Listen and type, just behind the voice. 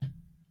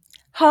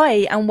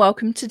Hi, and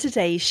welcome to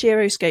today's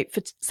Shiroscope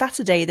for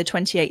Saturday, the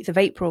 28th of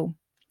April.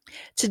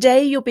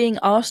 Today, you're being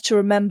asked to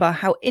remember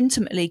how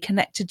intimately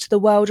connected to the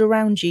world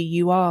around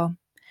you are.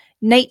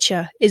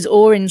 Nature is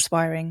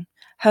awe-inspiring.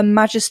 Her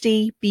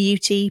majesty,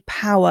 beauty,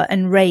 power,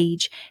 and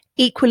rage,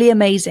 equally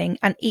amazing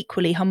and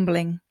equally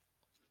humbling.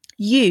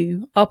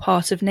 You are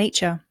part of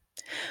nature.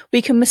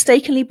 We can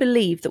mistakenly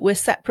believe that we're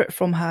separate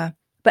from her,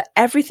 but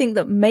everything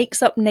that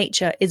makes up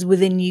nature is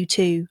within you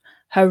too.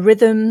 Her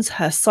rhythms,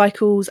 her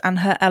cycles, and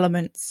her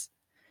elements.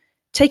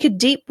 Take a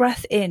deep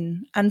breath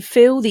in and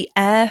feel the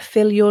air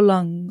fill your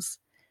lungs.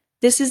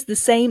 This is the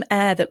same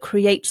air that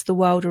creates the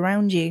world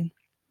around you.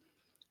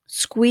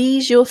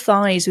 Squeeze your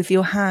thighs with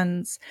your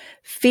hands.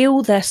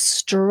 Feel their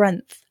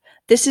strength.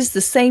 This is the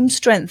same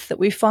strength that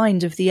we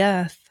find of the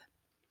earth.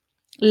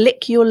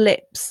 Lick your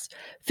lips.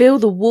 Feel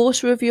the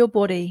water of your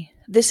body.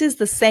 This is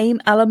the same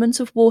element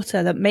of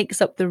water that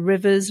makes up the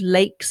rivers,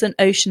 lakes, and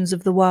oceans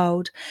of the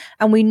world,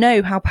 and we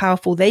know how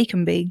powerful they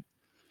can be.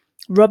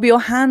 Rub your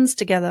hands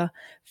together.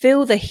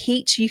 Feel the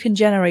heat you can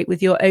generate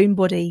with your own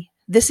body.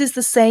 This is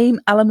the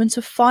same element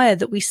of fire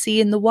that we see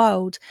in the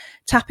world,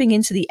 tapping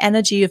into the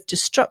energy of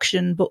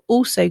destruction, but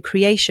also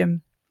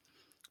creation.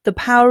 The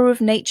power of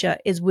nature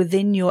is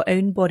within your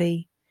own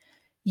body.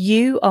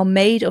 You are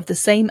made of the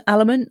same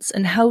elements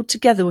and held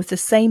together with the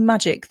same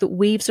magic that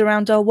weaves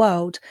around our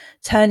world,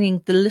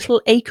 turning the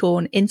little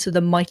acorn into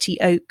the mighty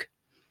oak.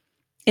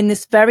 In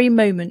this very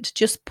moment,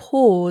 just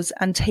pause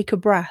and take a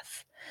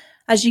breath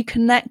as you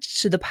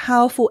connect to the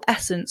powerful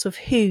essence of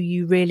who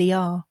you really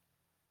are.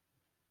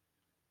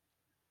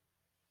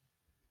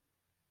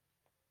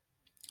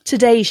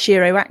 Today's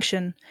Shiro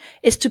action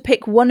is to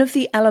pick one of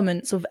the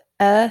elements of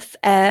earth,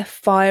 air,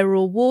 fire,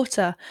 or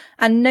water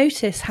and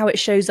notice how it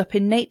shows up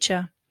in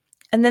nature.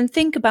 And then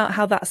think about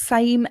how that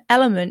same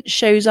element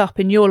shows up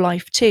in your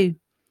life too.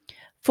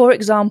 For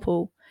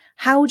example,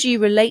 how do you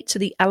relate to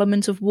the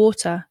element of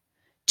water?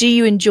 Do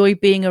you enjoy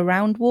being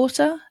around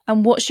water?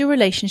 And what's your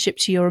relationship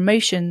to your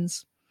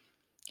emotions?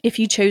 If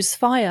you chose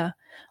fire,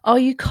 are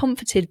you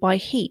comforted by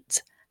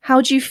heat? How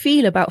do you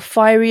feel about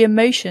fiery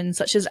emotions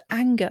such as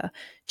anger?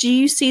 Do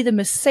you see them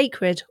as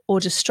sacred or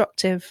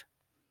destructive?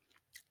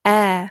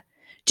 Air.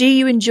 Do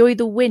you enjoy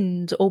the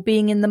wind or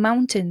being in the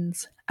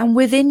mountains? And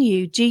within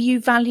you, do you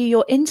value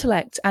your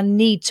intellect and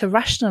need to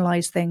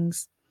rationalize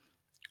things?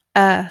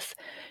 Earth.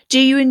 Do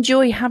you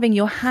enjoy having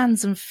your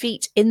hands and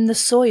feet in the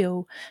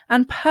soil?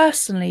 And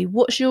personally,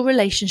 what's your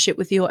relationship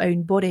with your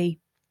own body?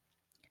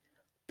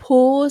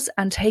 Pause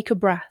and take a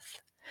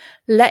breath.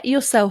 Let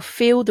yourself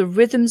feel the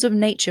rhythms of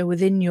nature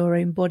within your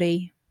own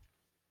body.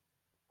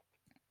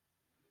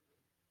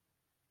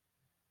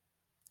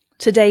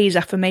 Today's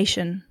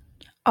affirmation: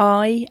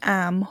 I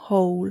am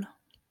whole.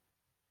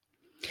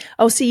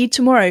 I'll see you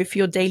tomorrow for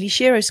your daily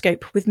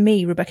Shiroscope with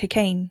me, Rebecca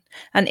Kane.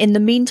 And in the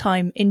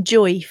meantime,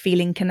 enjoy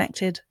feeling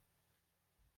connected.